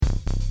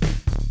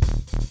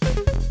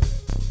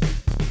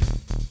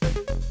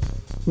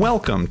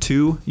Welcome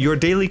to your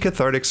Daily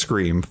Cathartic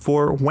Scream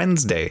for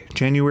Wednesday,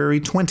 January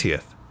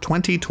 20th,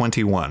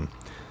 2021.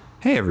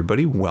 Hey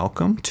everybody,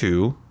 welcome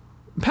to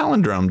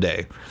Palindrome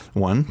Day,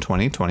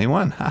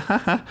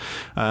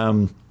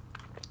 1/2021.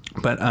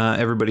 But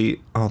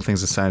everybody, all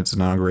things aside, it's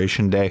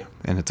Inauguration Day,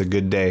 and it's a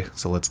good day,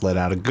 so let's let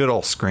out a good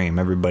old scream,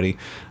 everybody.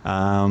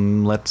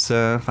 Let's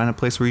find a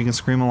place where you can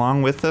scream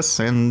along with us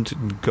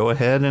and go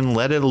ahead and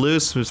let it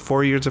loose. There's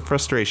 4 years of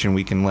frustration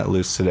we can let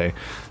loose today.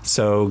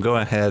 So go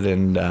ahead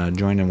and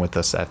join in with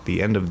us at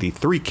the end of the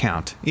 3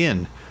 count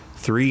in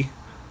 3,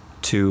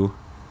 2,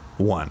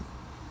 1.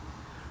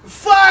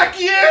 Fuck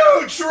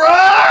you,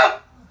 Trump!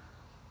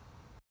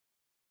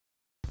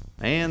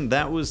 And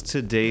that was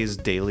today's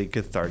Daily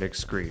Cathartic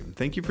Scream.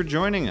 Thank you for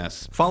joining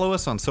us. Follow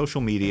us on social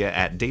media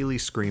at Daily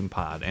Scream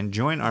Pod and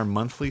join our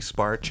monthly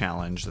SPAR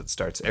challenge that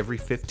starts every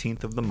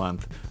 15th of the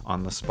month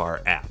on the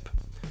SPAR app.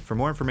 For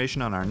more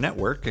information on our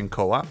network and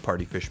co-op,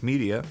 Partyfish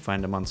Media,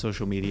 find them on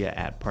social media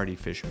at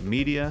Partyfish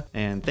Media.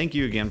 And thank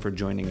you again for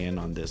joining in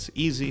on this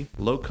easy,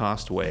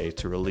 low-cost way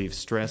to relieve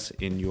stress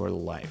in your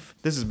life.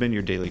 This has been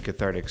your Daily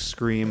Cathartic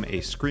Scream,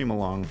 a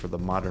scream-along for the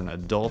modern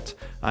adult.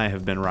 I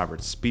have been Robert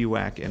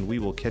Spiewak, and we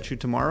will catch you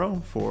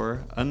tomorrow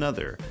for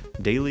another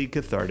Daily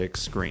Cathartic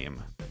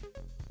Scream.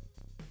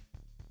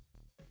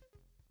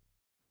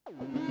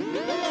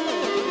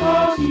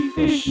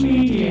 Partyfish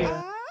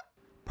Media.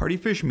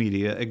 Partyfish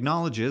Media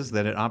acknowledges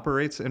that it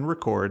operates and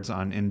records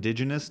on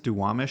indigenous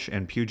Duwamish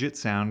and Puget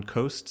Sound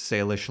Coast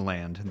Salish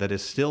land that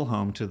is still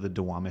home to the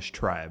Duwamish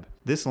tribe.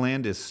 This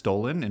land is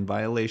stolen in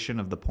violation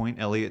of the Point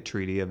Elliott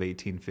Treaty of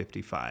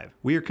 1855.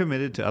 We are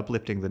committed to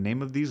uplifting the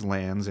name of these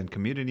lands and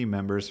community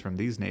members from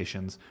these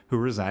nations who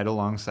reside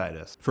alongside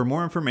us. For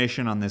more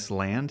information on this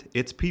land,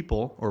 its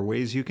people, or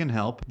ways you can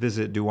help,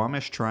 visit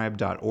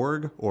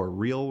duwamishtribe.org or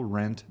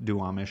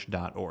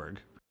realrentduwamish.org.